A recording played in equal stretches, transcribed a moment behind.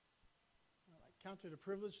count it a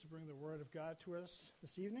privilege to bring the Word of God to us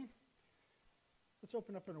this evening. Let's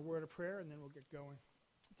open up in a word of prayer and then we'll get going.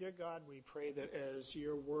 Dear God, we pray that as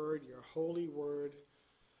your Word, your holy Word,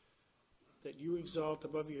 that you exalt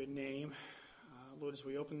above your name, Lord, as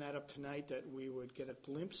we open that up tonight, that we would get a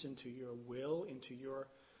glimpse into your will, into your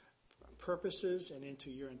purposes, and into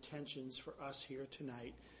your intentions for us here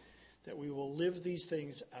tonight, that we will live these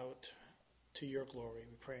things out to your glory.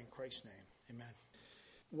 We pray in Christ's name. Amen.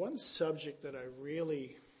 One subject that I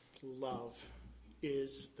really love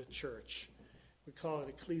is the church. We call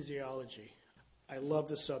it ecclesiology. I love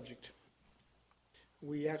the subject.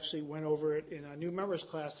 We actually went over it in our new members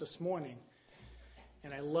class this morning,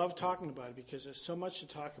 and I love talking about it because there's so much to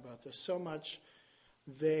talk about. There's so much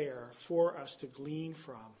there for us to glean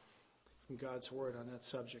from God's Word on that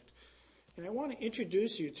subject. And I want to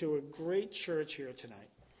introduce you to a great church here tonight.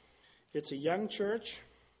 It's a young church,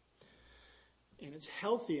 and it's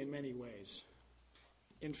healthy in many ways.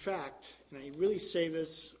 In fact, and I really say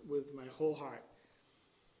this with my whole heart,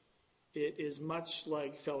 it is much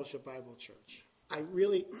like Fellowship Bible Church. I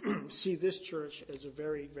really see this church as a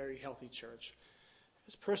very, very healthy church.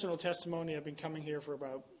 As personal testimony, I've been coming here for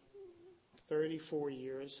about 32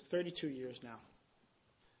 years now.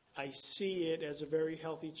 I see it as a very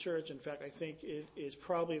healthy church. In fact, I think it is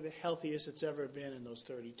probably the healthiest it's ever been in those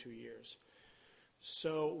 32 years.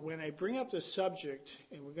 So when I bring up this subject,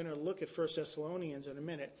 and we're going to look at 1 Thessalonians in a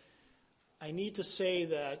minute, I need to say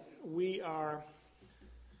that we are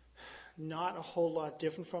not a whole lot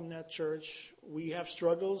different from that church. We have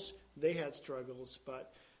struggles. They had struggles,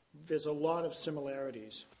 but there's a lot of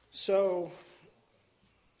similarities. So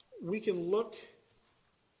we can look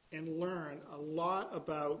and learn a lot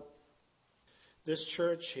about this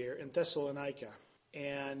church here in Thessalonica.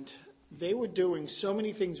 And they were doing so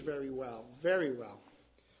many things very well,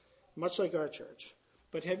 much like our church.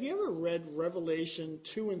 But have you ever read Revelation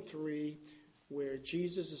 2 and 3, where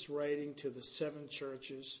Jesus is writing to the 7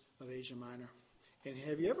 churches of Asia Minor? And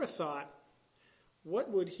have you ever thought,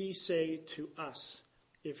 what would he say to us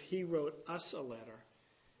if he wrote us a letter?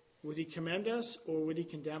 Would he commend us or would he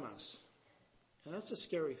condemn us? And that's a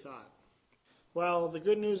scary thought. Well, the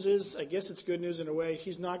good news is, I guess it's good news in a way,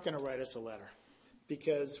 he's not going to write us a letter,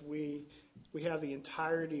 because we have the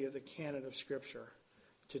entirety of the canon of Scripture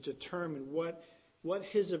to determine what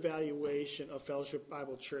his evaluation of Fellowship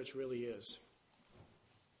Bible Church really is.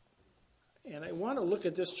 And I want to look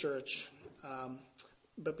at this church,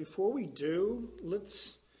 but before we do,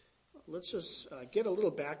 let's just get a little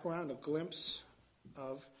background, a glimpse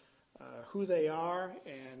of who they are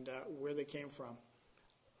and where they came from.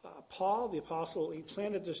 Paul, the apostle, he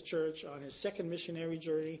planted this church on his second missionary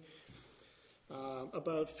journey,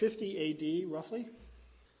 about 50 AD, roughly.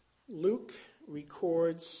 Luke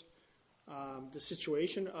records the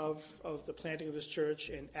situation of the planting of this church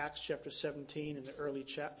in Acts chapter 17, in the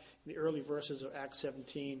early verses of Acts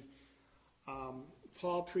 17.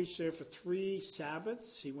 Paul preached there for 3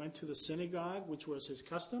 Sabbaths. He went to the synagogue, which was his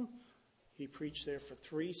custom. He preached there for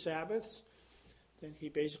 3 Sabbaths. Then he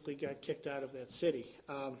basically got kicked out of that city.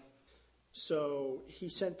 So he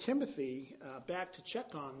sent Timothy back to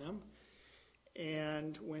check on them.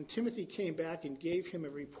 And when Timothy came back and gave him a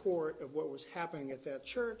report of what was happening at that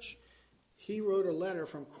church, he wrote a letter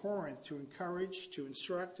from Corinth to encourage, to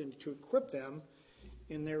instruct, and to equip them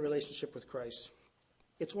in their relationship with Christ.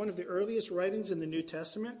 It's one of the earliest writings in the New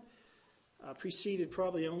Testament, preceded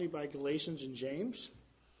probably only by Galatians and James,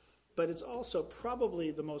 but it's also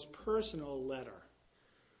probably the most personal letter.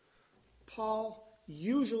 Paul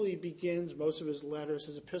usually begins most of his letters,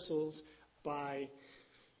 his epistles, by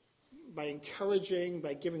encouraging,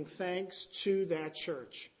 by giving thanks to that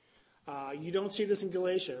church. You don't see this in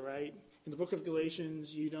Galatia, right? In the book of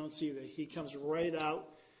Galatians, you don't see that. He comes right out,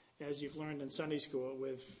 as you've learned in Sunday school,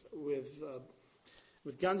 with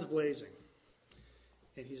guns blazing.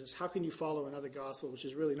 And he says, how can you follow another gospel, which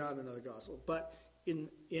is really not another gospel? But in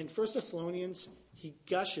 1 Thessalonians, he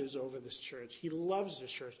gushes over this church. He loves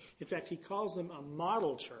this church. In fact, he calls them a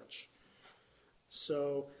model church.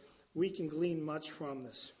 So we can glean much from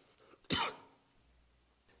this.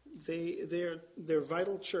 They're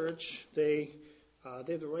vital church. They have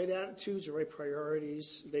the right attitudes, the right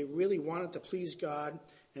priorities. They really wanted to please God,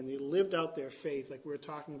 and they lived out their faith, like we were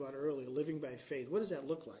talking about earlier, living by faith. What does that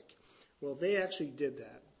look like? Well, they actually did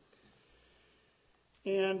that.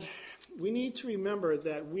 And we need to remember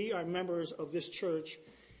that we are members of this church.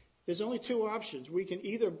 There's only 2 options. We can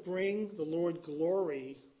either bring the Lord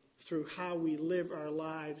glory through how we live our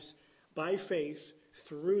lives by faith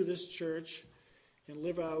through this church and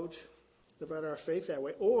live out our faith that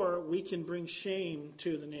way, or we can bring shame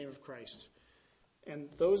to the name of Christ And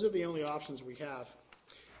those are the only options we have.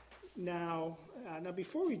 Now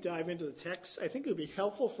before we dive into the text, I think it would be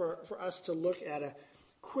helpful for us to look at a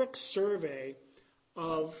quick survey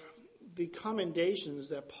of the commendations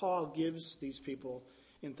that Paul gives these people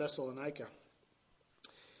in Thessalonica.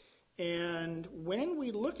 And when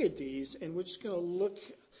we look at these, and we're just going to look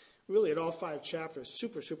really at all 5 chapters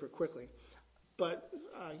super, super quickly, but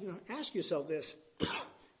ask yourself this.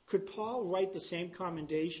 Could Paul write the same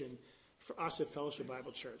commendation for us at Fellowship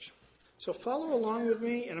Bible Church? So follow along with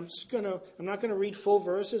me, and I'm not going to read full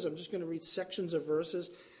verses. I'm just going to read sections of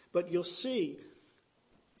verses, but you'll see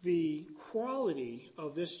the quality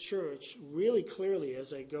of this church really clearly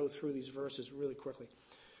as I go through these verses really quickly.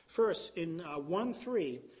 First, in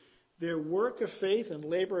 1:3, their work of faith and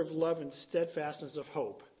labor of love and steadfastness of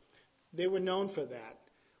hope. They were known for that.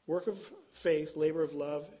 Work of faith, labor of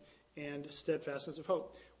love, and steadfastness of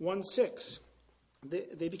hope. 1:6,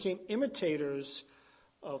 they became imitators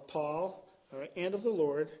of Paul and of the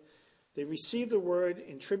Lord. They received the word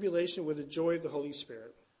in tribulation with the joy of the Holy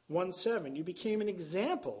Spirit. 1:7, you became an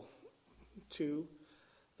example to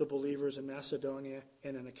the believers in Macedonia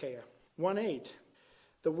and in Achaia. 1:8,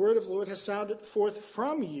 the word of the Lord has sounded forth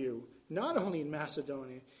from you, not only in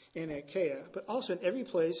Macedonia and Achaia, but also in every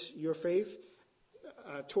place your faith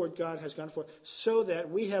toward God has gone forth, so that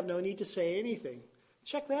we have no need to say anything.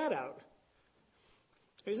 Check that out.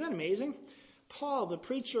 Isn't that amazing? Paul, the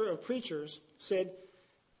preacher of preachers, said,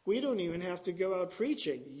 we don't even have to go out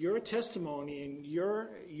preaching. Your testimony and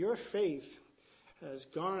your faith has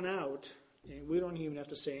gone out, and we don't even have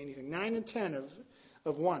to say anything. 9 and 10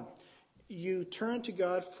 of 1. You turn to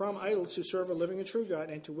God from idols to serve a living and true God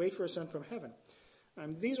and to wait for a son from heaven.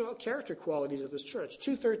 These are all character qualities of this church.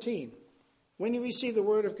 2:13. When you received the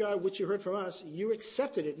word of God, which you heard from us, you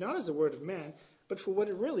accepted it not as the word of man, but for what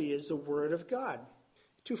it really is, the word of God.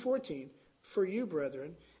 2:14. For you,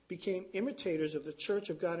 brethren, became imitators of the church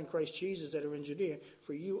of God in Christ Jesus that are in Judea,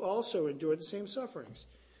 for you also endured the same sufferings.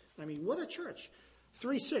 What a church.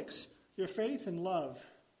 3:6. Your faith and love,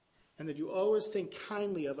 and that you always think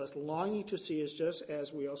kindly of us, longing to see us just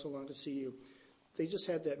as we also long to see you. They just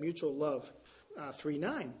had that mutual love.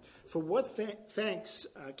 3:9. For what thanks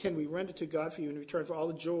can we render to God for you in return for all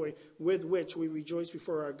the joy with which we rejoice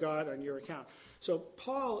before our God on your account? So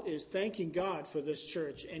Paul is thanking God for this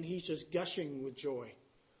church, and he's just gushing with joy.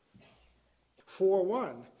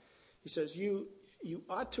 4:1. He says, you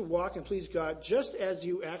ought to walk and please God just as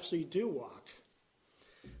you actually do walk.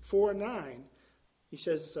 4:9. He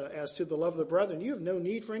says, as to the love of the brethren, you have no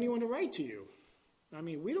need for anyone to write to you.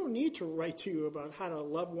 We don't need to write to you about how to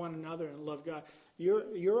love one another and love God.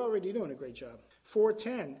 You're already doing a great job.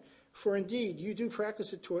 4:10. For indeed, you do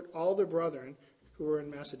practice it toward all the brethren who are in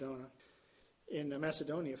Macedonia.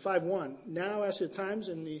 5:1. Now, as to the times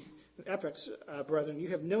and the epochs, brethren, you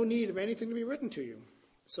have no need of anything to be written to you.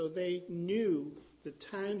 So they knew the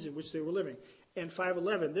times in which they were living. And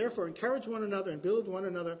 5:11. Therefore, encourage one another and build one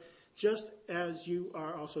another, just as you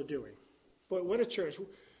are also doing. But what a church.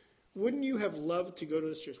 Wouldn't you have loved to go to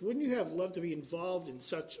this church? Wouldn't you have loved to be involved in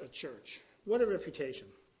such a church? What a reputation.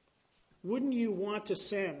 Wouldn't you want to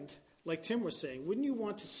send, like Tim was saying, wouldn't you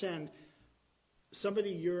want to send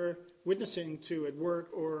somebody you're witnessing to at work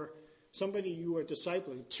or somebody you are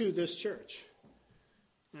discipling to this church?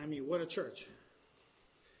 What a church.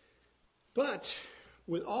 But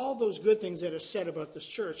with all those good things that are said about this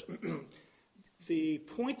church, the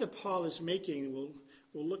point that Paul is making,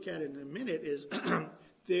 we'll look at it in a minute, is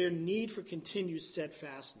their need for continued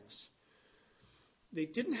steadfastness. They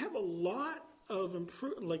didn't have a lot of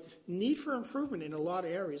need for improvement in a lot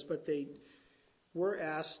of areas, but they were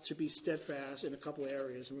asked to be steadfast in a couple of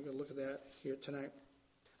areas, and we're going to look at that here tonight.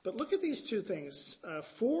 But look at these two things.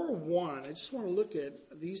 4:1, I just want to look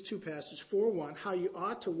at these two passages. 4:1, how you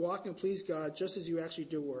ought to walk and please God just as you actually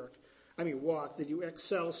do walk, that you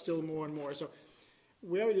excel still more and more. So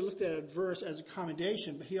we already looked at a verse as a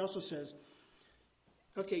commendation, but he also says,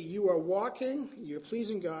 okay, you are walking, you're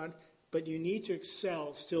pleasing God, but you need to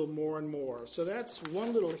excel still more and more. So that's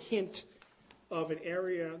one little hint of an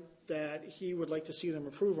area that he would like to see them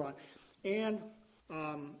improve on. And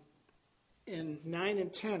in 9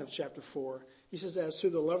 and 10 of chapter 4, he says, as to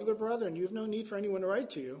the love of the brethren, you have no need for anyone to write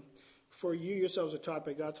to you, for you yourselves are taught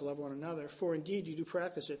by God to love one another. For indeed you do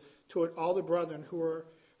practice it toward all the brethren who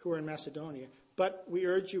are in Macedonia. But we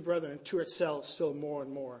urge you, brethren, to excel still more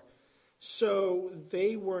and more. So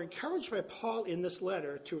they were encouraged by Paul in this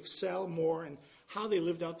letter to excel more in how they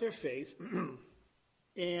lived out their faith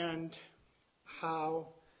and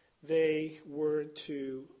how they were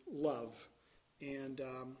to love. And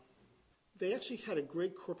they actually had a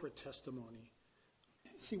great corporate testimony.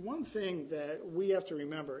 See, one thing that we have to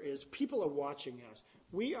remember is people are watching us.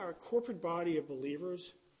 We are a corporate body of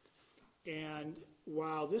believers, and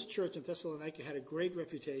while this church in Thessalonica had a great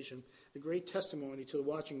reputation, a great testimony to the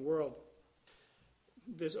watching world,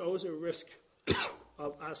 there's always a risk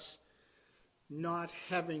of us not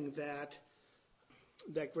having that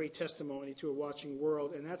great testimony to a watching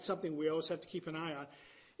world, and that's something we always have to keep an eye on.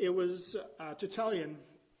 It was Tertullian.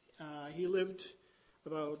 He lived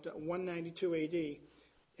about 192 A.D.,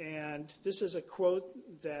 and this is a quote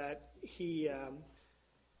that he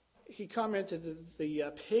commented that the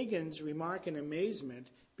pagans remark in amazement,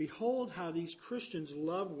 "Behold how these Christians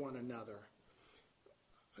love one another."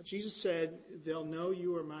 Jesus said, "They'll know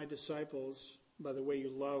you are my disciples by the way you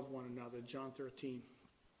love one another," John 13.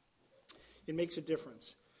 It makes a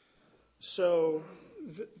difference. So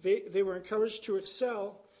they were encouraged to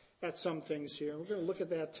excel at some things here. We're going to look at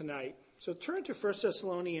that tonight. So turn to 1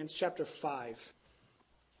 Thessalonians chapter 5.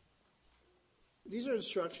 These are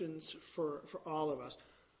instructions for all of us.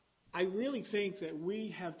 I really think that we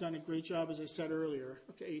have done a great job, as I said earlier,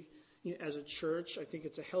 okay, as a church. I think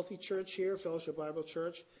it's a healthy church here, Fellowship Bible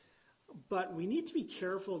Church. But we need to be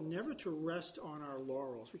careful never to rest on our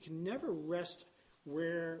laurels. We can never rest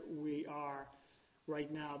where we are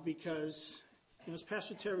right now because, as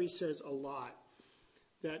Pastor Terry says a lot,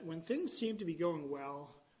 that when things seem to be going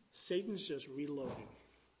well, Satan's just reloading.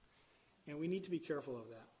 And we need to be careful of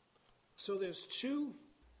that. So there's two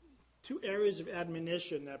areas of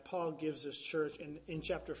admonition that Paul gives this church in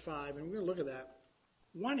chapter 5, and we're going to look at that.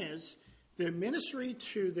 One is their ministry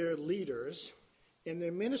to their leaders and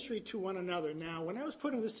their ministry to one another. Now, when I was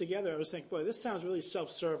putting this together, I was thinking, boy, this sounds really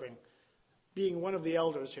self-serving, being one of the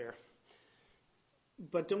elders here.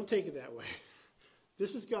 But don't take it that way.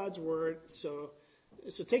 This is God's word, so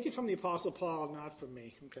take it from the Apostle Paul, not from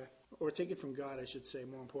me, okay? Or take it from God, I should say,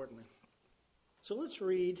 more importantly. So let's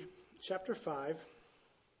read chapter 5,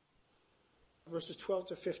 verses 12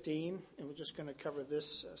 to 15, and we're just going to cover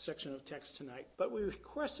this section of text tonight. "But we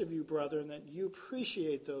request of you, brethren, that you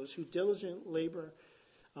appreciate those who diligently labor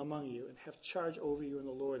among you and have charge over you in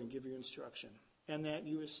the Lord and give you instruction, and that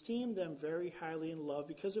you esteem them very highly in love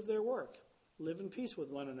because of their work. Live in peace with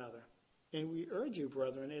one another. And we urge you,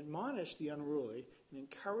 brethren, admonish the unruly and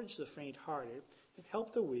encourage the faint-hearted and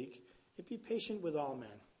help the weak and be patient with all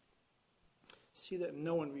men. See that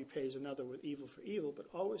no one repays another with evil for evil, but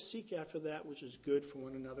always seek after that which is good for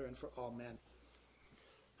one another and for all men."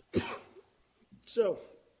 So,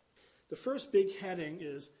 the first big heading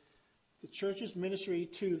is the church's ministry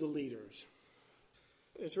to the leaders.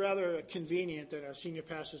 It's rather convenient that our senior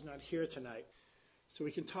pastor is not here tonight, so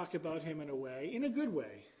we can talk about him in a good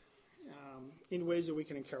way, in ways that we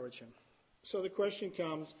can encourage him. So the question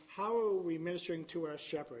comes, how are we ministering to our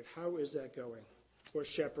shepherd? How is that going? Or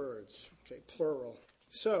shepherds, okay, plural.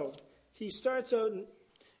 So he starts out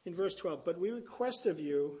in verse 12, "But we request of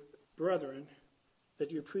you, brethren,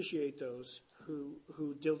 that you appreciate those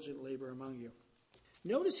who diligently labor among you."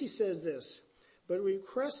 Notice he says this, "But we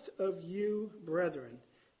request of you, brethren."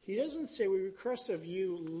 He doesn't say we request of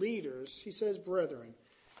you, leaders. He says brethren.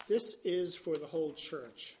 This is for the whole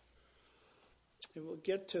church. And we'll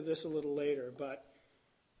get to this a little later, but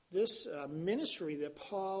this ministry that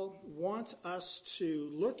Paul wants us to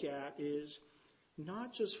look at is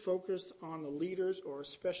not just focused on the leaders or a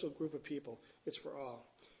special group of people. It's for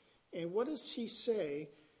all. And what does he say?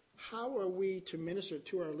 How are we to minister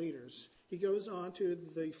to our leaders? He goes on to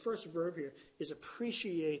the first verb here is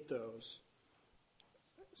appreciate those.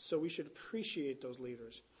 So we should appreciate those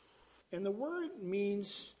leaders. And the word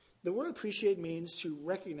appreciate means to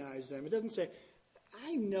recognize them. It doesn't say,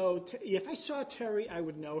 I know, if I saw Terry, I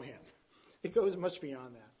would know him. It goes much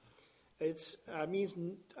beyond that. It means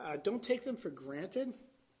don't take them for granted.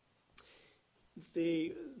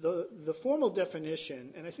 The formal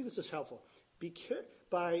definition, and I think this is helpful,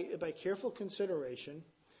 by careful consideration,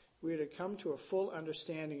 we are to come to a full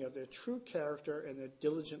understanding of their true character and their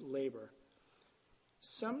diligent labor.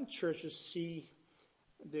 Some churches see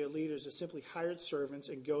their leaders as simply hired servants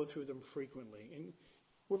and go through them frequently. And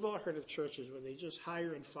we've all heard of churches where they just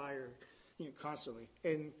hire and fire constantly.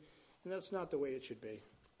 And that's not the way it should be.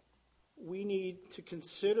 We need to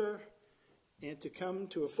consider and to come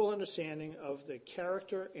to a full understanding of the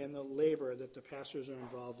character and the labor that the pastors are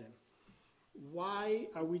involved in. Why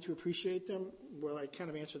are we to appreciate them? Well, I kind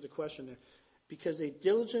of answered the question there. Because they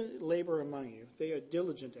diligently labor among you. They are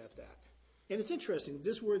diligent at that. And it's interesting,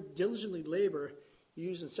 this word diligently labor,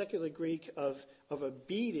 used in secular Greek of a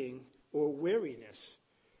beating or weariness.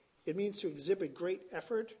 It means to exhibit great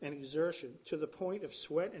effort and exertion to the point of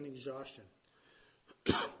sweat and exhaustion.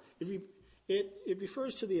 It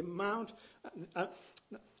refers to the amount,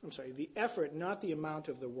 the effort, not the amount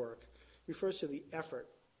of the work, refers to the effort.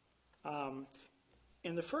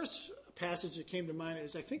 And the first passage that came to mind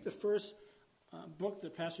is, I think, the first book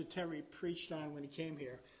that Pastor Terry preached on when he came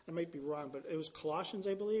here. I might be wrong, but it was Colossians,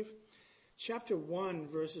 I believe. Chapter 1,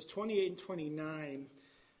 verses 28 and 29.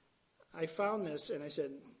 I found this and I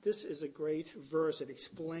said, this is a great verse. It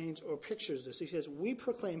explains or pictures this. He says, we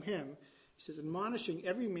proclaim him, he says, admonishing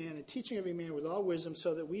every man and teaching every man with all wisdom,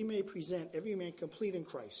 so that we may present every man complete in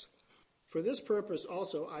Christ. For this purpose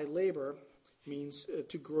also I labor, means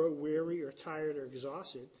to grow weary or tired or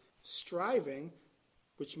exhausted, striving,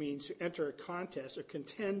 which means to enter a contest or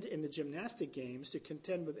contend in the gymnastic games, to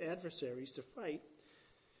contend with adversaries, to fight.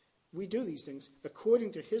 We do these things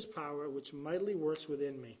according to his power, which mightily works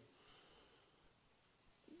within me.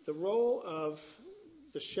 The role of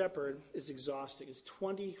the shepherd is exhausting. It's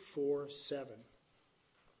 24/7.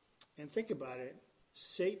 And think about it.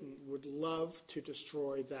 Satan would love to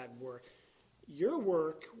destroy that work. Your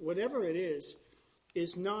work, whatever it is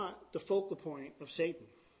not the focal point of Satan.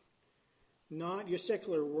 Not your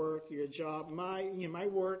secular work, your job. My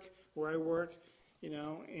work, where I work,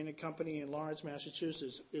 in a company in Lawrence,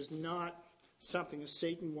 Massachusetts, is not something that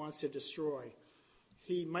Satan wants to destroy.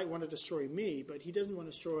 He might want to destroy me, but he doesn't want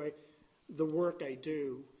to destroy the work I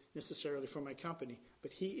do necessarily for my company.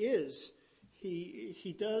 But he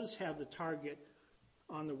does have the target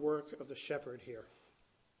on the work of the shepherd here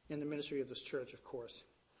in the ministry of this church, of course.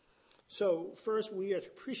 So first, we are to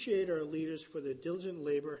appreciate our leaders for their diligent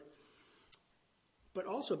labor, but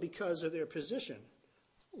also because of their position.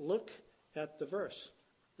 Look at the verse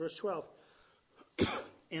 12.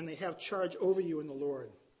 And they have charge over you in the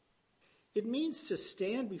Lord. It means to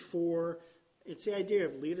stand before. It's the idea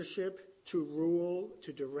of leadership, to rule,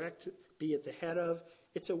 to direct, be at the head of.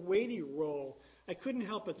 It's a weighty role. I couldn't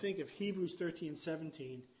help but think of Hebrews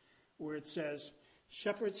 13:17, where it says,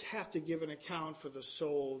 shepherds have to give an account for the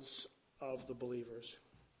souls of the believers.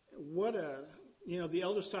 The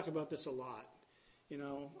elders talk about this a lot.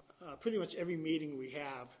 Pretty much every meeting we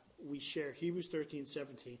have, we share Hebrews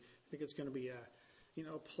 13:17. I think it's going to be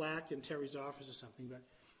a plaque in Terry's office or something, but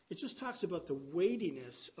it just talks about the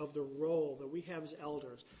weightiness of the role that we have as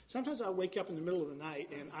elders. Sometimes I'll wake up in the middle of the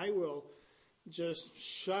night and I will just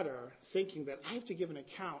shudder thinking that I have to give an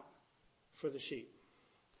account for the sheep.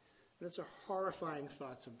 That's a horrifying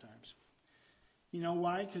thought sometimes. You know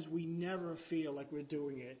why? Because we never feel like we're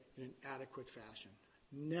doing it in an adequate fashion.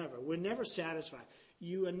 Never. We're never satisfied.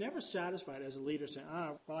 You are never satisfied as a leader saying,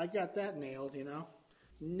 I got that nailed,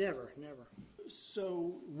 Never.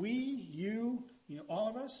 So all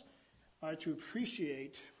of us are to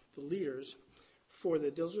appreciate the leaders for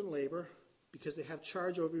their diligent labor because they have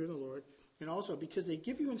charge over you in the Lord, and also because they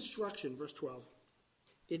give you instruction, verse 12.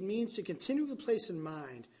 It means to continually place in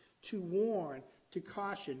mind, to warn, to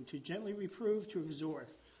caution, to gently reprove, to exhort.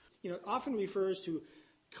 It often refers to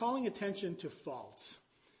calling attention to faults.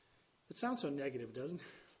 It sounds so negative, doesn't it?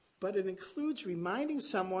 But it includes reminding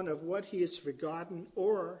someone of what he has forgotten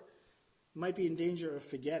or might be in danger of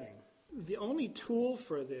forgetting. The only tool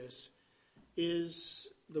for this is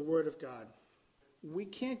the Word of God. We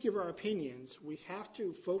can't give our opinions. We have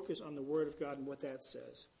to focus on the Word of God and what that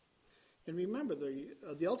says. And remember,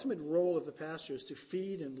 the ultimate role of the pastor is to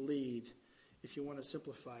feed and lead, if you want to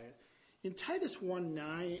simplify it. In Titus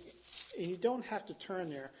 1:9, and you don't have to turn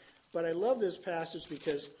there, but I love this passage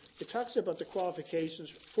because it talks about the qualifications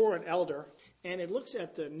for an elder, and it looks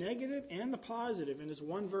at the negative and the positive in this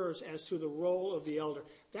one verse as to the role of the elder.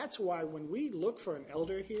 That's why when we look for an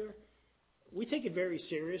elder here, we take it very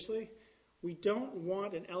seriously. We don't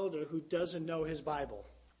want an elder who doesn't know his Bible.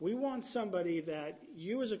 We want somebody that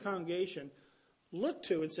you as a congregation look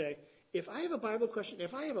to and say, if I have a Bible question,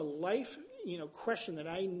 if I have a life question that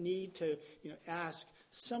I need to ask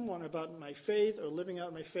someone about my faith or living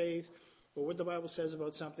out my faith or what the Bible says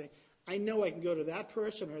about something, I know I can go to that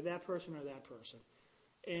person or that person or that person.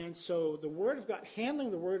 And so the Word of God, handling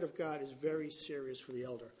the Word of God is very serious for the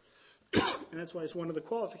elder. And that's why it's one of the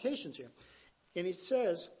qualifications here. And he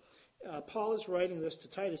says, Paul is writing this to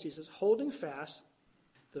Titus, he says, holding fast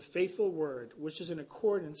the faithful word, which is in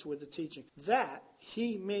accordance with the teaching, that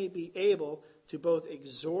he may be able to both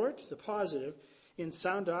exhort the positive in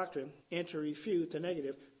sound doctrine and to refute the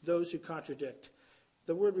negative, those who contradict.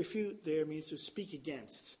 The word refute there means to speak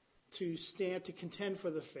against, to stand, to contend for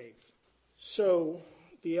the faith. So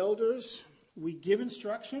the elders, we give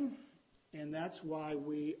instruction, and that's why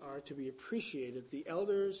we are to be appreciated. The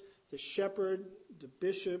elders, the shepherd, the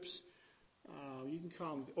bishops, you can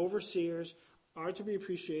call them the overseers, are to be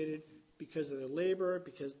appreciated because of their labor,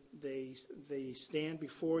 because they stand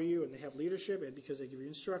before you and they have leadership, and because they give you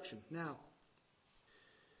instruction. Now,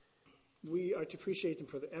 We are to appreciate them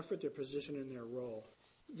for their effort, their position, and their role.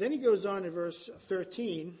 Then he goes on in verse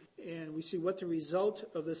 13, and we see what the result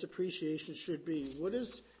of this appreciation should be. What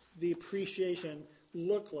does the appreciation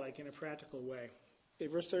look like in a practical way? Okay,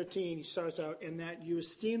 verse 13, he starts out, "And that you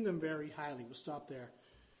esteem them very highly." We'll stop there.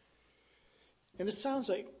 And it sounds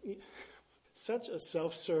like such a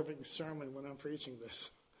self-serving sermon when I'm preaching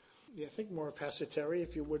this. Yeah, think more of Pastor Terry,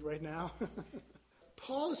 if you would, right now.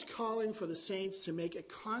 Paul is calling for the saints to make a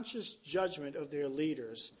conscious judgment of their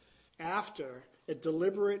leaders after a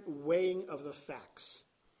deliberate weighing of the facts.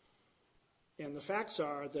 And the facts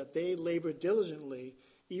are that they labor diligently,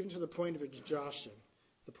 even to the point of exhaustion.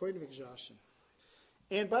 The point of exhaustion.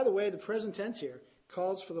 And by the way, the present tense here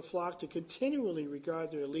calls for the flock to continually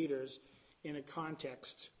regard their leaders in a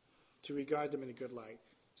context, to regard them in a good light.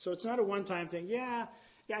 So it's not a one-time thing. Yeah,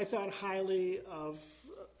 I thought highly of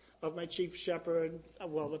my chief shepherd,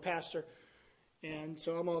 well, the pastor, and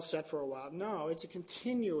so I'm all set for a while. No, it's a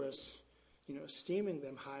continuous, esteeming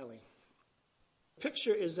them highly. The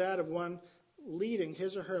picture is that of one leading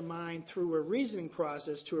his or her mind through a reasoning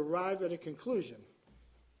process to arrive at a conclusion.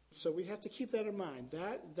 So we have to keep that in mind.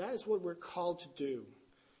 That is what we're called to do.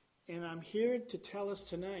 And I'm here to tell us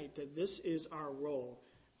tonight that this is our role,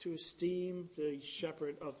 to esteem the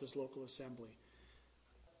shepherd of this local assembly.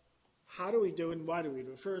 How do we do it and why do we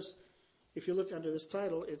do it? First, if you look under this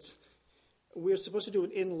title, we're supposed to do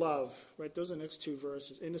it in love, right? Those are the next two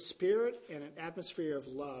verses. In a spirit and an atmosphere of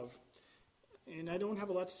love. And I don't have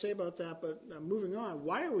a lot to say about that, but moving on.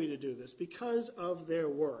 Why are we to do this? Because of their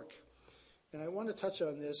work. And I want to touch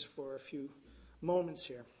on this for a few moments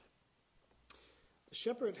here. The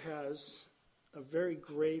shepherd has a very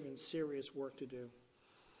grave and serious work to do.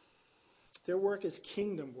 Their work is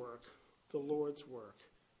kingdom work, the Lord's work.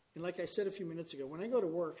 And like I said a few minutes ago, when I go to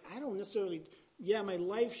work, I don't necessarily, my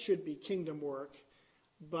life should be kingdom work,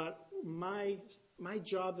 but my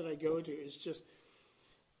job that I go to is just,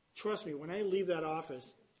 trust me, when I leave that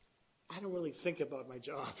office, I don't really think about my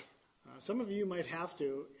job. Some of you might have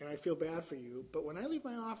to, and I feel bad for you, but when I leave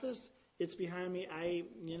my office, it's behind me.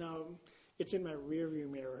 It's in my rearview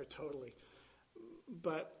mirror totally.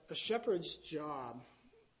 But a shepherd's job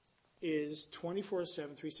is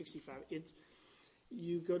 24/7, 365.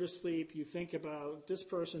 You go to sleep, you think about this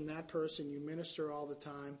person, that person, you minister all the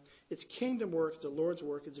time. It's kingdom work, it's the Lord's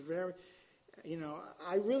work. It's very,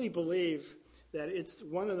 I really believe that it's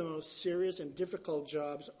one of the most serious and difficult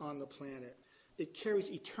jobs on the planet. It carries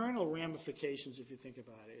eternal ramifications if you think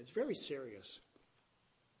about it. It's very serious.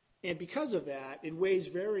 And because of that, it weighs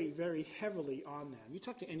very, very heavily on them. You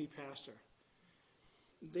talk to any pastor.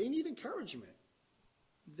 They need encouragement.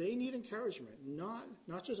 They need encouragement.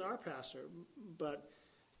 Not just our pastor, but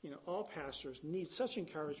all pastors need such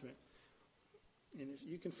encouragement. And if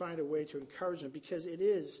you can find a way to encourage them, because it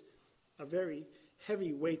is a very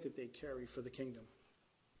heavy weight that they carry for the kingdom.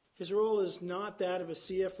 His role is not that of a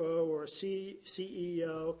CFO or a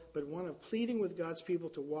CEO, but one of pleading with God's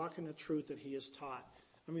people to walk in the truth that he has taught.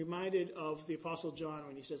 I'm reminded of the Apostle John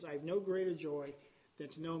when he says, "I have no greater joy than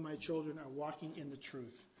to know my children are walking in the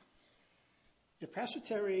truth." If Pastor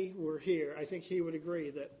Terry were here, I think he would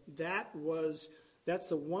agree that that's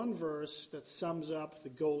the one verse that sums up the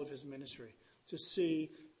goal of his ministry, to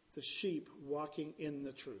see the sheep walking in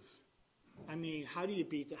the truth. I mean, how do you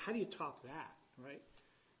beat that? How do you top that, right?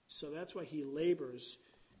 So that's why he labors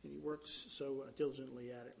and he works so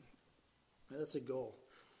diligently at it. That's a goal.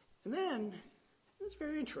 And then, it's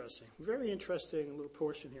very interesting little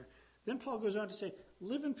portion here. Then Paul goes on to say,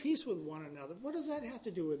 live in peace with one another. What does that have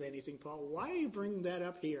to do with anything, Paul? Why are you bringing that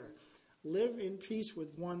up here? Live in peace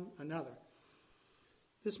with one another.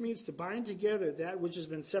 This means to bind together that which has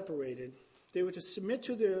been separated. They were to submit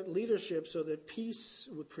to their leadership so that peace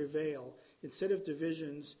would prevail instead of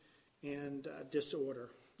divisions and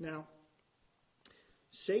disorder. Now,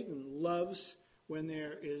 Satan loves when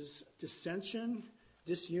there is dissension,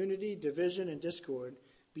 disunity, division, and discord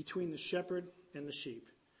between the shepherd and the sheep.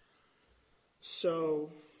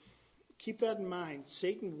 So keep that in mind.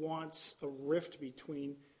 Satan wants a rift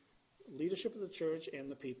between leadership of the church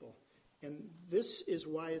and the people. And this is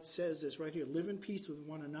why it says this right here, live in peace with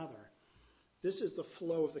one another. This is the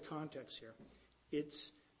flow of the context here.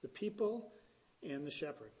 It's the people and the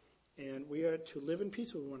shepherd. And we are to live in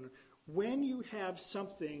peace with one another. When you have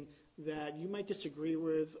something that you might disagree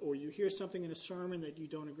with, or you hear something in a sermon that you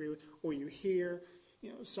don't agree with, or you hear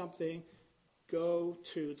something, go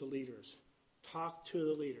to the leaders. Talk to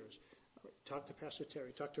the leaders. Talk to Pastor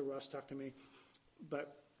Terry, talk to Russ, talk to me.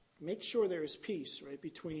 But make sure there is peace, right,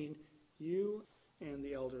 between you and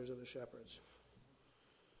the elders or the shepherds.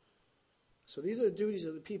 So these are the duties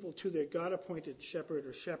of the people to their God-appointed shepherd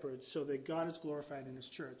or shepherds, so that God is glorified in his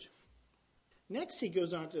church. Next, he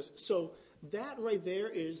goes on to this. So that right there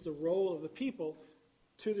is the role of the people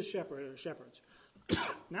to the shepherd or shepherds.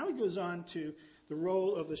 Now he goes on to the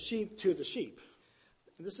role of the sheep to the sheep.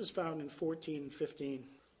 And this is found in 14 and 15.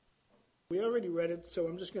 We already read it, so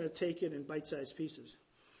I'm just going to take it in bite-sized pieces.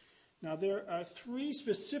 Now, there are three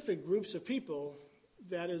specific groups of people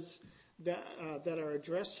that are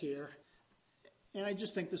addressed here, and I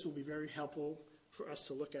just think this will be very helpful for us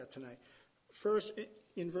to look at tonight. First,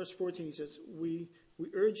 in verse 14, he says, we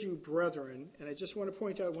urge you, brethren, and I just want to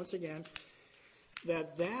point out once again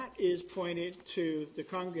that is pointed to the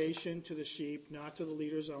congregation, to the sheep, not to the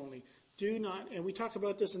leaders only. Do not, and we talk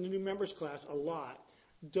about this in the new members class a lot,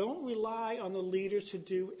 don't rely on the leaders to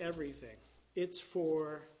do everything. It's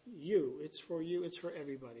for you, it's for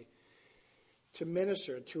everybody. To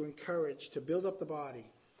minister, to encourage, to build up the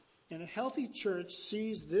body. And a healthy church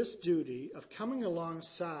sees this duty of coming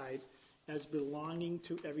alongside as belonging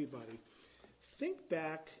to everybody. Think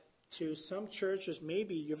back to some churches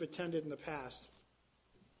maybe you've attended in the past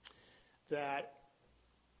that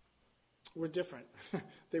were different.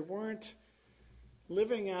 They weren't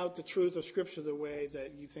living out the truth of Scripture the way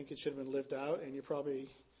that you think it should have been lived out, and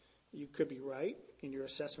you could be right in your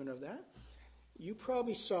assessment of that. You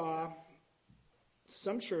probably saw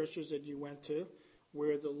some churches that you went to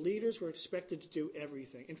where the leaders were expected to do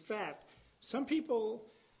everything. In fact, some people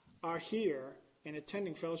are here and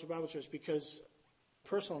attending Fellowship Bible Church because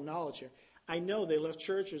personal knowledge here. I know they left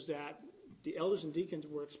churches that the elders and deacons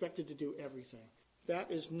were expected to do everything.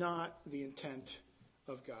 That is not the intent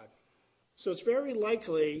of God. So it's very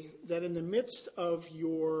likely that in the midst of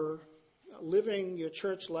your living your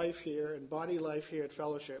church life here and body life here at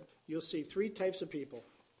Fellowship, you'll see three types of people.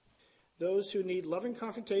 Those who need loving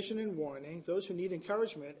confrontation and warning, those who need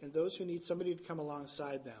encouragement, and those who need somebody to come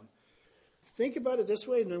alongside them. Think about it this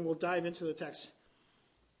way, and then we'll dive into the text.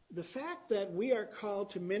 The fact that we are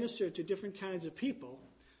called to minister to different kinds of people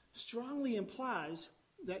strongly implies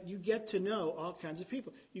that you get to know all kinds of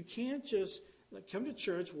people. You can't just come to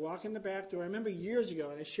church, walk in the back door. I remember years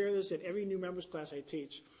ago, and I share this at every new members class I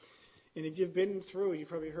teach, and if you've been through, you've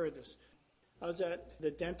probably heard this. I was at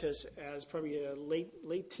the dentist as probably a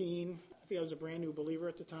late teen. I think I was a brand new believer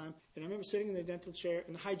at the time. And I remember sitting in the dental chair,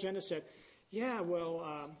 and the hygienist said, I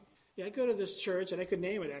go to this church, and I could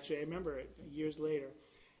name it, actually. I remember it years later.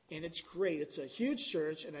 And it's great. It's a huge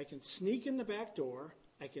church, and I can sneak in the back door.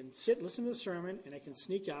 I can sit, listen to the sermon, and I can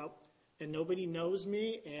sneak out, and nobody knows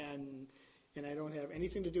me, and I don't have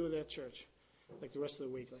anything to do with that church, like the rest of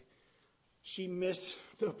the week. She missed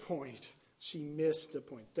the point. She missed the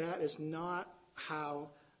point. That is not how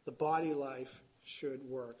the body life should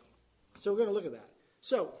work. So we're going to look at that.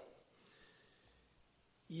 So,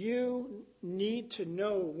 you need to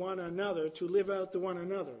know one another to live out the one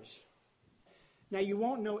another's. Now, you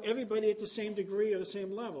won't know everybody at the same degree or the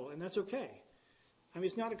same level, and that's okay. I mean,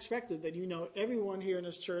 it's not expected that you know everyone here in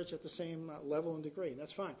this church at the same level and degree.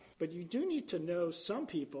 That's fine. But you do need to know some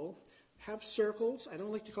people, have circles. I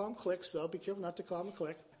don't like to call them cliques, though. Be careful not to call them a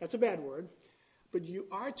clique. That's a bad word. But you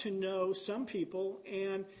are to know some people.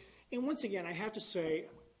 And once again, I have to say,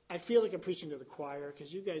 I feel like I'm preaching to the choir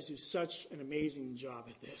because you guys do such an amazing job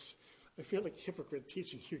at this. I feel like a hypocrite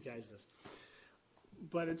teaching you guys this.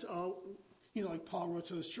 But it's all, like Paul wrote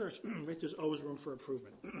to his church, right? There's always room for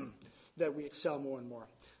improvement. That we excel more and more.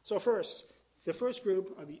 So the first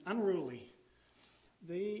group are the unruly.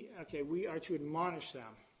 We are to admonish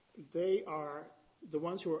them. They are the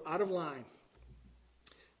ones who are out of line.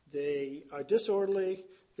 They are disorderly,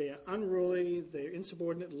 they are unruly, they are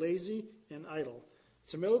insubordinate, lazy, and idle.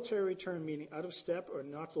 It's a military term meaning out of step or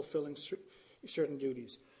not fulfilling certain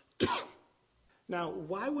duties. Now,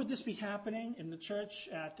 why would this be happening in the church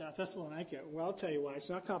at Thessalonica? Well, I'll tell you why. It's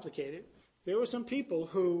not complicated. There were some people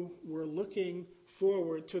who were looking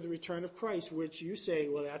forward to the return of Christ, which you say,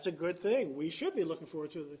 well, that's a good thing. We should be looking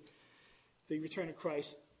forward to the return of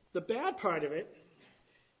Christ. The bad part of it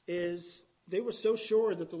is they were so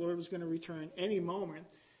sure that the Lord was going to return any moment,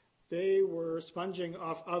 they were sponging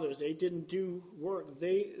off others. They didn't do work.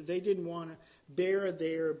 They didn't want to bear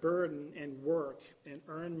their burden and work and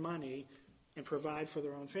earn money and provide for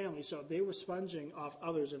their own family. So they were sponging off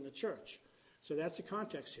others in the church. So that's the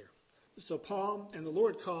context here. So Paul and the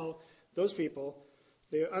Lord call those people,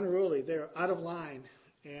 they're unruly, they're out of line.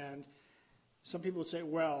 And some people would say,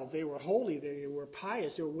 well, they were holy, they were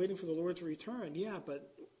pious, they were waiting for the Lord to return. Yeah,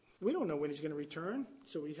 but we don't know when he's going to return,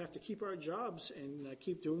 so we have to keep our jobs and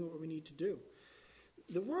keep doing what we need to do.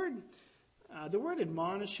 The word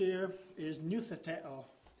admonish here is nutheteo.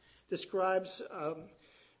 Describes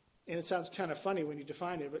And it sounds kind of funny when you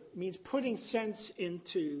define it, but it means putting sense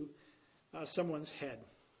into someone's head.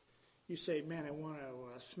 You say, man, I want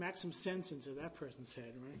to smack some sense into that person's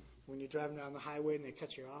head, right? When you're driving down the highway and they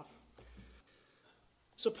cut you off.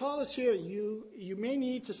 So Paul is here. You may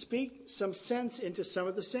need to speak some sense into some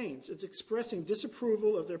of the saints. It's expressing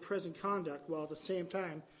disapproval of their present conduct while at the same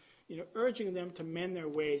time, urging them to mend their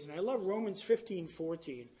ways. And I love Romans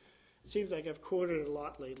 15:14. It seems like I've quoted it a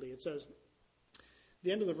lot lately. It says,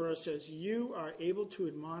 the end of the verse says, you are able to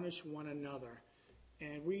admonish one another.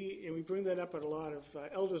 And we bring that up at a lot of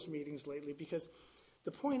elders meetings lately because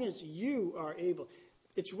the point is you are able.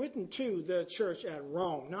 It's written to the church at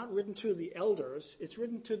Rome, not written to the elders. It's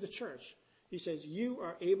written to the church. He says you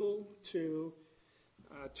are able to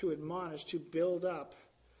admonish, to build up,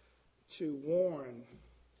 to warn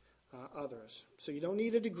others. So you don't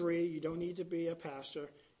need a degree. You don't need to be a pastor.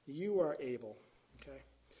 You are able. Okay.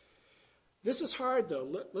 This is hard,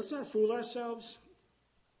 though. Let's not fool ourselves.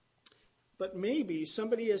 But maybe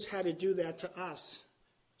somebody has had to do that to us.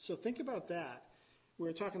 So think about that. We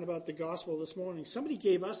were talking about the gospel this morning. Somebody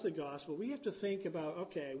gave us the gospel. We have to think about,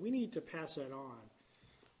 okay, we need to pass that on.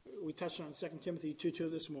 We touched on 2 Timothy 2:2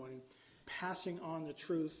 this morning. Passing on the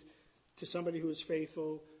truth to somebody who is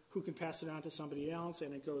faithful, who can pass it on to somebody else,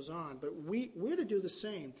 and it goes on. But we're to do the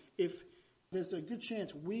same. If there's a good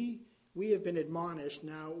chance we have been admonished,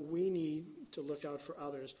 now we need to look out for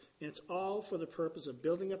others. And it's all for the purpose of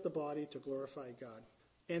building up the body to glorify God.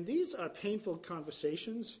 And these are painful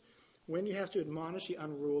conversations when you have to admonish the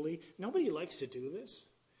unruly. Nobody likes to do this.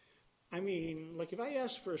 I mean, like if I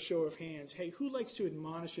ask for a show of hands, hey, who likes to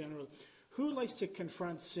admonish the unruly? Who likes to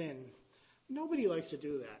confront sin? Nobody likes to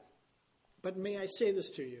do that. But may I say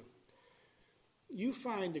this to you? You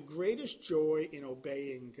find the greatest joy in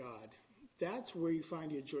obeying God. That's where you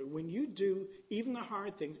find your joy. When you do even the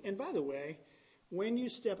hard things, and by the way, when you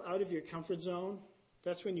step out of your comfort zone,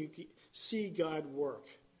 that's when you see God work.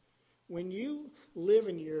 When you live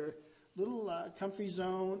in your little comfy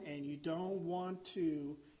zone and you don't want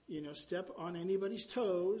to, step on anybody's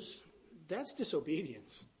toes, that's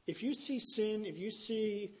disobedience. If you see sin, if you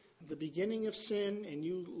see the beginning of sin and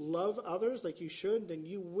you love others like you should, then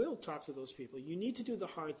you will talk to those people. You need to do the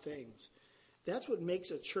hard things. That's what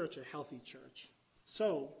makes a church a healthy church.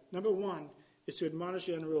 So, number one is to admonish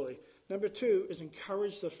the unruly. Number two is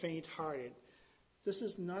encourage the faint-hearted. This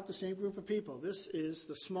is not the same group of people. This is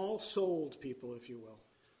the small-souled people, if you will.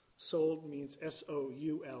 Souled means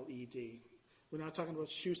S-O-U-L-E-D. We're not talking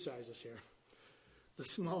about shoe sizes here. The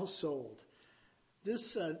small-souled.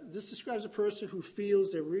 This describes a person who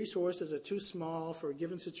feels their resources are too small for a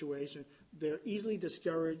given situation. They're easily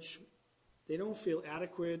discouraged. They don't feel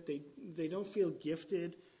adequate. They don't feel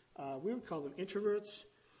gifted. We would call them introverts.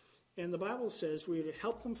 And the Bible says we are to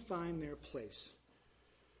help them find their place.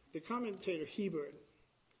 The commentator Hebert,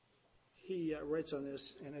 he writes on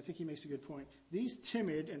this, and I think he makes a good point. These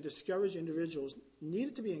timid and discouraged individuals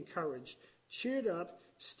needed to be encouraged, cheered up,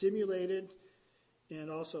 stimulated, and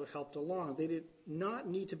also helped along. They did not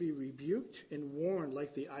need to be rebuked and warned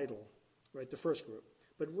like the idle, right, the first group,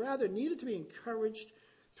 but rather needed to be encouraged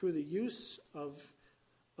through the use of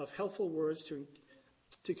helpful words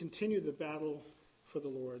to continue the battle for the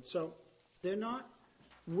Lord. So they're not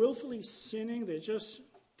willfully sinning. They're just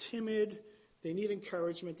timid. They need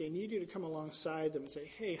encouragement. They need you to come alongside them and say,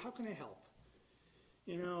 hey, how can I help?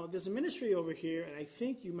 There's a ministry over here, and I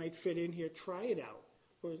think you might fit in here. Try it out.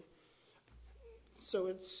 So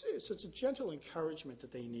it's a gentle encouragement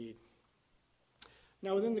that they need.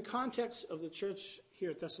 Now, within the context of the church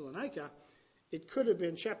here at Thessalonica, it could have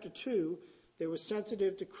been chapter 2, they were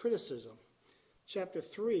sensitive to criticism. Chapter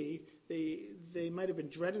 3, they might have been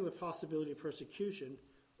dreading the possibility of persecution.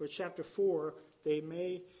 Or chapter 4, they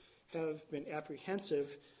may have been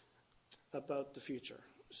apprehensive about the future.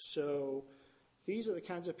 So these are the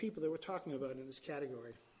kinds of people that we're talking about in this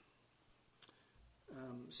category.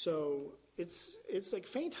 So it's like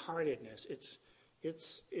faint-heartedness.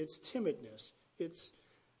 It's timidness. It's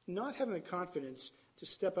not having the confidence to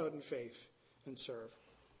step out in faith and serve.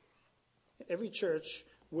 Every church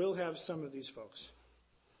will have some of these folks.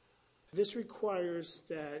 This requires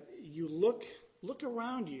that you look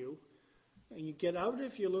around you and you get out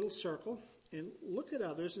of your little circle and look at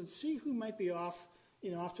others and see who might be off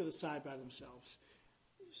to the side by themselves.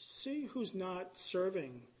 See who's not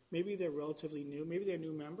serving. Maybe they're relatively new. Maybe they're a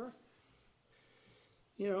new member.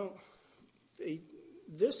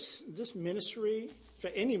 This ministry, for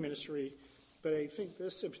any ministry, but I think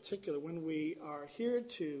this in particular, when we are here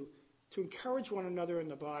to encourage one another in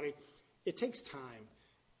the body, it takes time.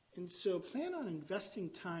 And so plan on investing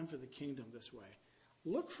time for the kingdom this way.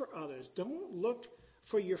 Look for others. Don't look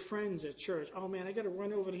for your friends at church. Oh man, I got to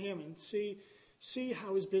run over to him and see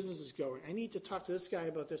how his business is going. I need to talk to this guy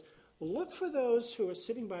about this. Look for those who are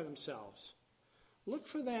sitting by themselves. Look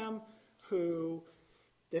for them who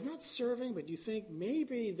they're not serving, but you think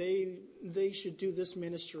maybe they should do this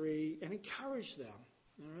ministry, and encourage them.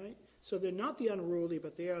 All right? So they're not the unruly,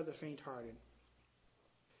 but they are the faint-hearted.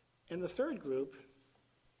 And the third group,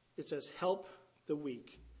 it says, help the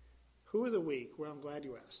weak. Who are the weak? Well, I'm glad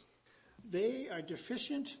you asked. They are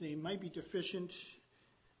deficient. They might be deficient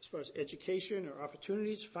as far as education or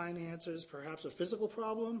opportunities, finances, perhaps a physical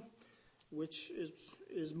problem, which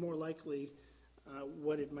is more likely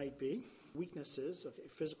what it might be. Weaknesses, okay,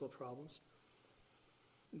 physical problems.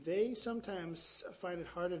 They sometimes find it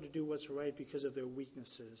harder to do what's right because of their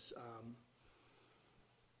weaknesses.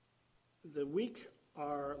 The weak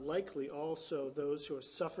are likely also those who are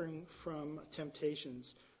suffering from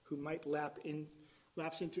temptations, who might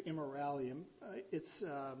lapse into immorality. It's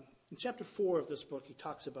in chapter 4 of this book, he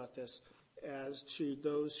talks about this as to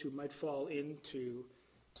those who might fall into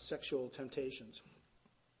sexual temptations.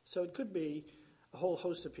 So it could be a whole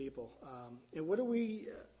host of people. And what are we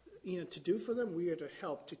to do for them? We are to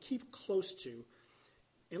help, to keep close to.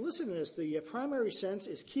 And listen to this, the primary sense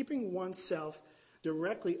is keeping oneself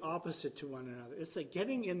directly opposite to one another. It's like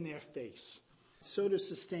getting in their face, so to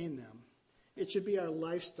sustain them. It should be our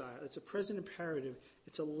lifestyle. It's a present imperative.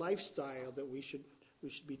 It's a lifestyle that we should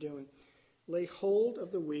be doing. Lay hold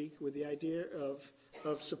of the weak with the idea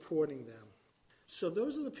of supporting them. So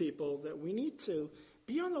those are the people that we need to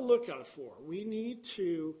be on the lookout for. We need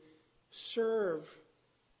to serve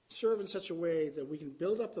in such a way that we can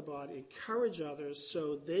build up the body, encourage others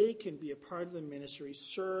so they can be a part of the ministry,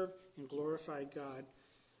 serve and glorify God.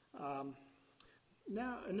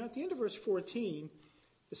 Now, and at the end of verse 14,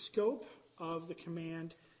 the scope of the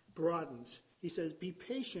command broadens. He says, be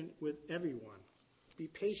patient with everyone. Be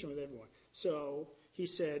patient with everyone. So he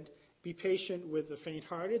said, be patient with the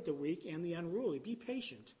faint-hearted, the weak, and the unruly. Be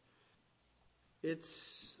patient.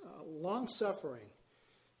 It's long-suffering.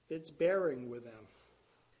 It's bearing with them.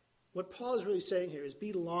 What Paul is really saying here is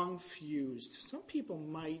be long-fused. Some people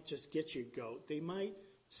might just get your goat. They might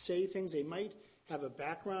say things. They might have a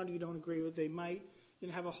background you don't agree with. They might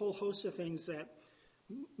have a whole host of things that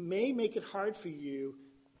may make it hard for you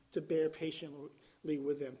to bear patiently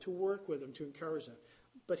with them, to work with them, to encourage them.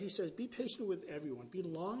 But he says, be patient with everyone. Be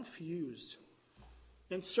long-fused.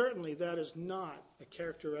 And certainly that is not a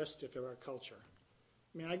characteristic of our culture.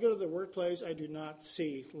 I mean, I go to the workplace, I do not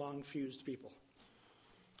see long-fused people.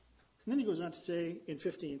 And then he goes on to say in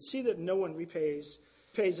 15, see that no one pays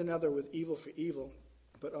another with evil for evil,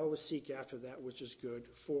 but always seek after that which is good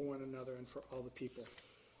for one another and for all the people.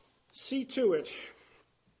 See to it.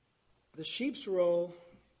 The sheep's role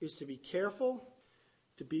is to be careful,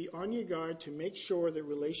 to be on your guard, to make sure that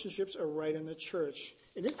relationships are right in the church.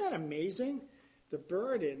 And isn't that amazing? The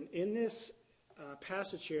burden in this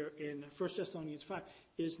passage here in 1 Thessalonians 5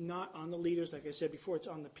 is not on the leaders, like I said before, it's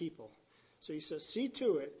on the people. So he says, see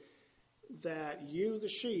to it that you, the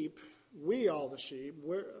sheep, we all the sheep,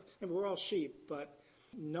 we're all sheep, but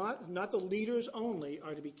not the leaders only,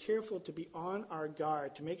 are to be careful to be on our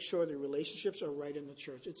guard, to make sure the relationships are right in the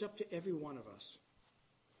church. It's up to every one of us.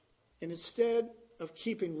 And instead of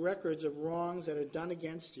keeping records of wrongs that are done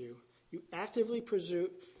against you,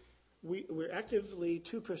 we're actively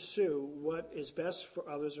to pursue what is best for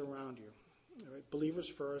others around you. All right? Believers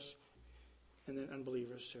first, and then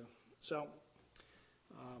unbelievers too. So,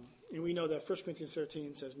 and we know that 1 Corinthians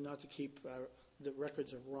 13 says not to keep the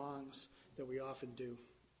records of wrongs that we often do.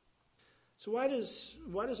 So why does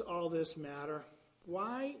all this matter?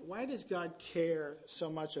 Why does God care so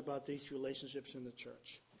much about these relationships in the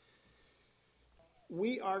church?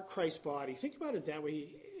 We are Christ's body. Think about it that way.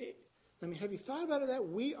 I mean, have you thought about it that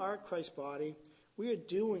we are Christ's body? We are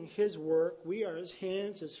doing his work. We are his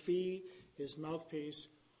hands, his feet, his mouthpiece.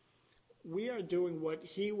 We are doing what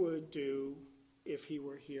he would do if he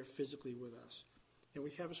were here physically with us. And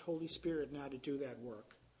we have his Holy Spirit now to do that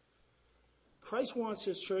work. Christ wants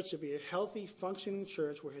his church to be a healthy, functioning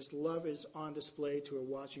church where his love is on display to a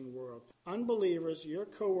watching world. Unbelievers, your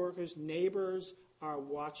co-workers, neighbors are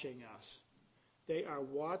watching us. They are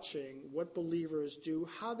watching what believers do,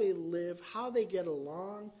 how they live, how they get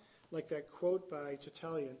along, like that quote by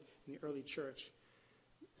Tertullian in the early church.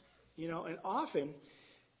 And often,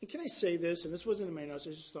 and can I say this, and this wasn't in my notes, I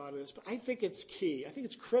just thought of this, but I think it's key. I think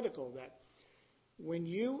it's critical that when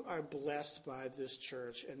you are blessed by this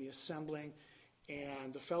church and the assembling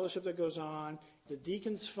and the fellowship that goes on, the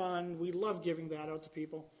deacons fund, we love giving that out to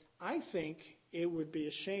people. I think it would be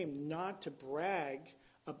a shame not to brag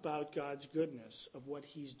about God's goodness of what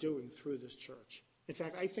he's doing through this church. In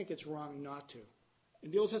fact, I think it's wrong not to.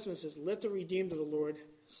 And the Old Testament says, let the redeemed of the Lord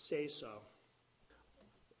say so.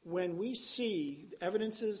 When we see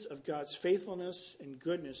evidences of God's faithfulness and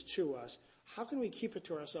goodness to us, how can we keep it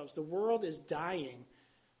to ourselves? The world is dying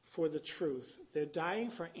for the truth. They're dying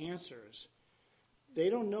for answers. They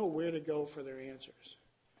don't know where to go for their answers.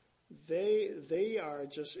 They are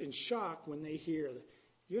just in shock when they hear,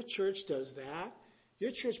 your church does that?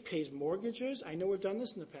 Your church pays mortgages? I know we've done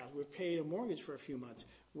this in the past. We've paid a mortgage for a few months.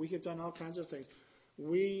 We have done all kinds of things.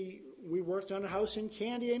 We worked on a house in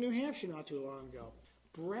Candia, New Hampshire not too long ago.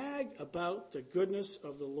 Brag about the goodness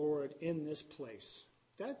of the Lord in this place.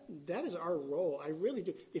 That is our role. I really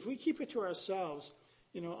do. If we keep it to ourselves,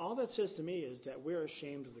 all that says to me is that we're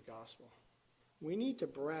ashamed of the gospel. We need to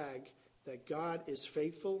brag that God is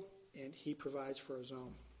faithful and he provides for his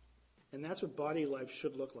own. And that's what body life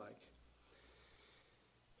should look like.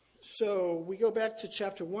 So we go back to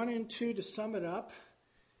chapter 1 and 2 to sum it up.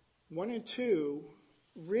 1 and 2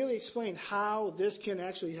 really explain how this can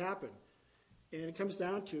actually happen. And it comes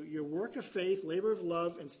down to your work of faith, labor of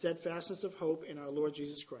love, and steadfastness of hope in our Lord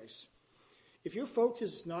Jesus Christ. If your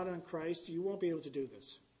focus is not on Christ, you won't be able to do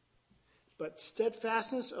this. But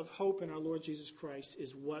steadfastness of hope in our Lord Jesus Christ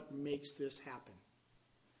is what makes this happen.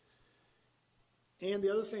 And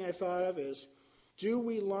the other thing I thought of is, do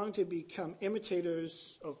we long to become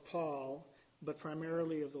imitators of Paul, but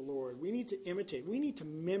primarily of the Lord? We need to imitate. We need to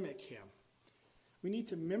mimic him. We need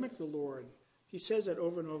to mimic the Lord. He says that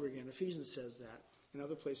over and over again. Ephesians says that, and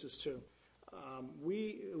other places too.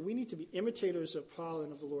 We need to be imitators of Paul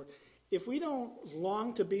and of the Lord. If we don't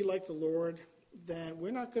long to be like the Lord, then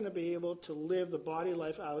we're not going to be able to live the body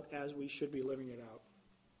life out as we should be living it out.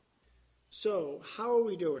 So, how are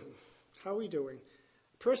we doing? How are we doing?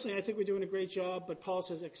 Personally, I think we're doing a great job, but Paul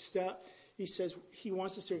says he says he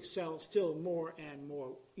wants us to excel still more and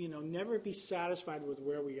more. Never be satisfied with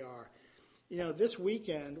where we are. This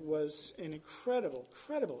weekend was an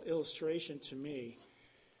incredible illustration to me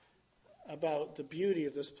about the beauty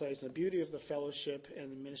of this place, and the beauty of the fellowship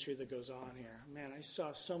and the ministry that goes on here. Man, I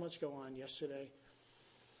saw so much go on yesterday,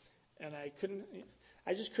 and I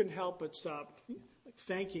just couldn't help but stop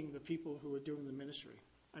thanking the people who were doing the ministry.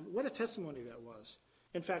 I mean, what a testimony that was.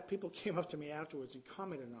 In fact, people came up to me afterwards and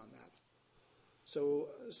commented on that.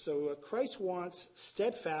 So Christ wants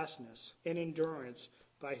steadfastness and endurance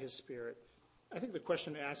by his Spirit. I think the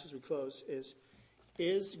question to ask as we close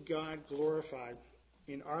is God glorified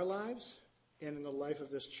in our lives and in the life of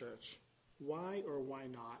this church? Why or why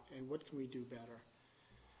not? And what can we do better?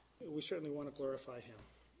 We certainly want to glorify him.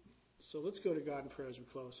 So let's go to God in prayer as we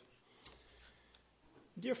close.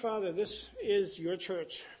 Dear Father, this is your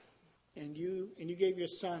church, and you gave your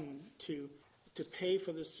Son to pay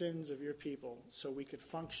for the sins of your people so we could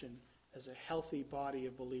function as a healthy body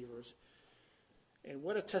of believers. And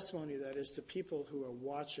what a testimony that is to people who are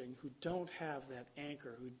watching, who don't have that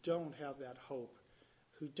anchor, who don't have that hope,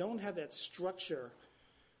 who don't have that structure.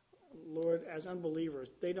 Lord, as unbelievers,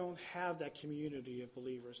 they don't have that community of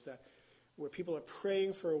believers where people are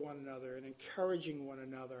praying for one another and encouraging one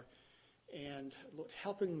another and Lord,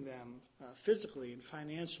 helping them physically and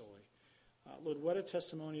financially. Lord, what a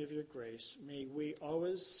testimony of your grace. May we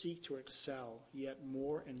always seek to excel yet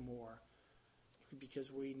more and more,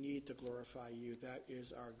 because we need to glorify you. That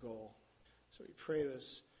is our goal. So we pray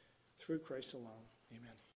this through Christ alone. Amen.